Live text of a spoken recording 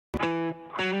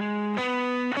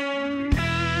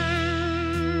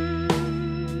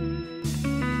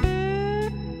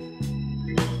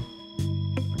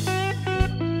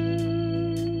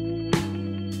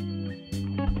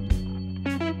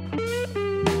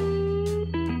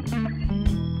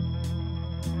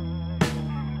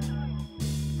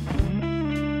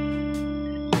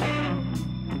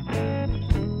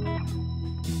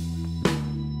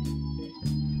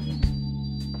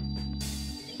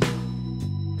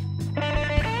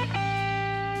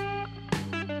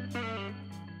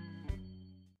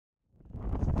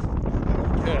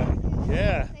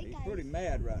Yeah. He's pretty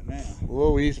mad right now.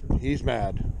 Whoa, he's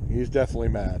mad. He's definitely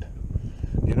mad.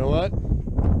 You know what?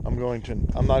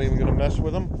 I'm not even gonna mess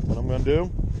with him. What I'm gonna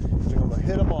do is I'm gonna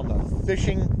hit him on the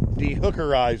fishing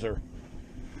dehookerizer.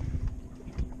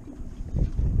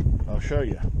 I'll show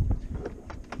you.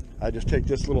 I just take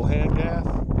this little hand gaff.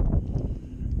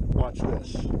 Watch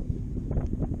this.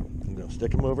 I'm gonna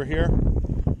stick him over here.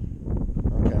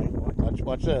 Okay,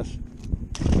 watch this.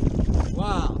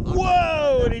 Wow.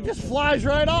 Whoa, and he just flies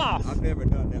right off. I've never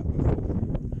done that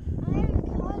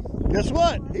before. Guess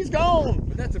what? He's gone.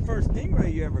 But that's the first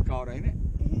stingray you ever caught, ain't it?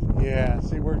 Yeah,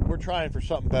 see, we're trying for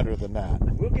something better than that.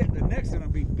 We'll get the next one will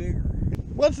be bigger.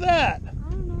 What's that? I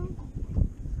don't know.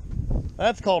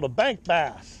 That's called a bank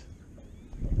bass.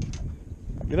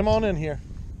 Get him on in here.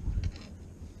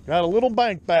 Got a little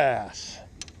bank bass.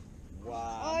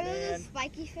 Wow, Oh, those man. are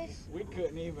spiky fish. We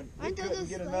couldn't even Aren't those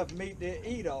get like- enough meat to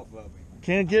eat off of him.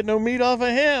 Can't get no meat off of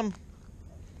him.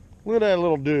 Look at that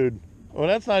little dude. Oh,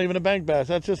 that's not even a bank bass.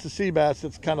 That's just a sea bass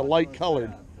that's kind of light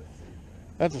colored.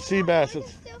 That's a sea bass. I can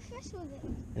That's, still fish with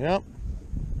it. yep.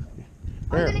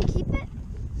 Are Here. we gonna keep it?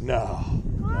 No,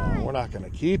 Why? we're not going to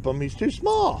keep him. He's too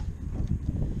small.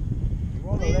 You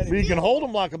want to let But him you can hold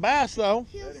him like a bass, though.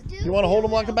 He'll still You want to be hold a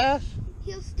him like a little- bass?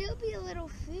 He'll still be a little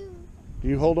food. Do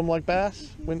you hold him like bass?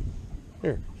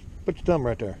 Here, put your thumb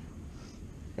right there.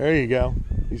 There you go.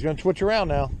 He's going to switch around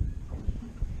now.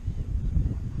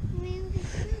 I mean, we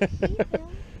can still keep him.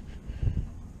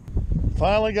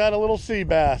 Finally got a little sea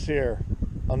bass here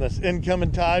on this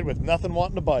incoming tide with nothing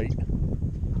wanting to bite.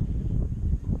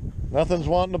 Nothing's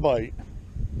wanting to bite.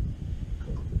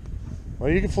 Well,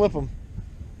 you can flip them.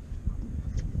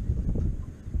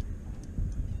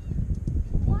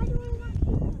 Why do we not keep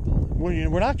him? Well,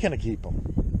 we're not going to keep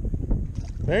them.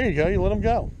 There you go. You let them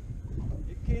go.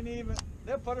 You can't even,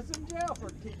 they'll put us in jail for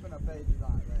keeping a baby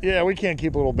like that. Yeah, we can't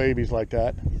keep little babies like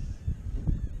that.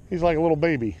 He's like a little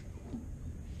baby.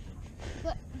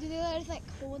 But do they let us like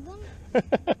hold them?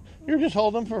 You're just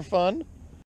holding them for fun.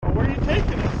 Where are you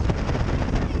taking us?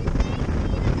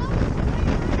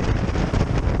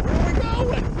 Where are we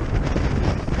going?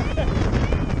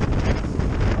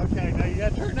 Okay, now you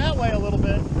gotta turn that way a little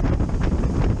bit.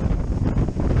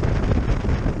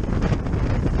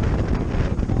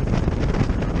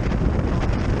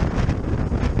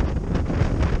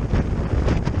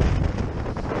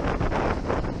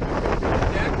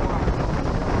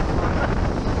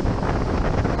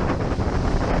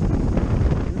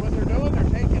 What they're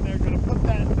doing, they're gonna put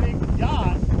that big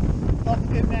yacht up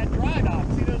in that dry dock.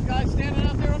 See those guys standing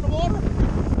out there on the water?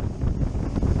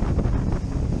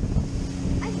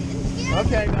 I'm scared.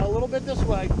 Okay, now a little bit this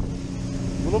way,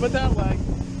 a little bit that way.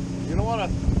 You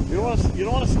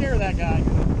don't want to scare that guy.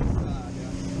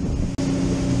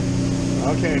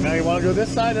 Okay, now you want to go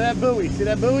this side of that buoy. See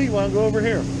that buoy? You want to go over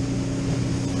here.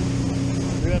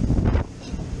 See that?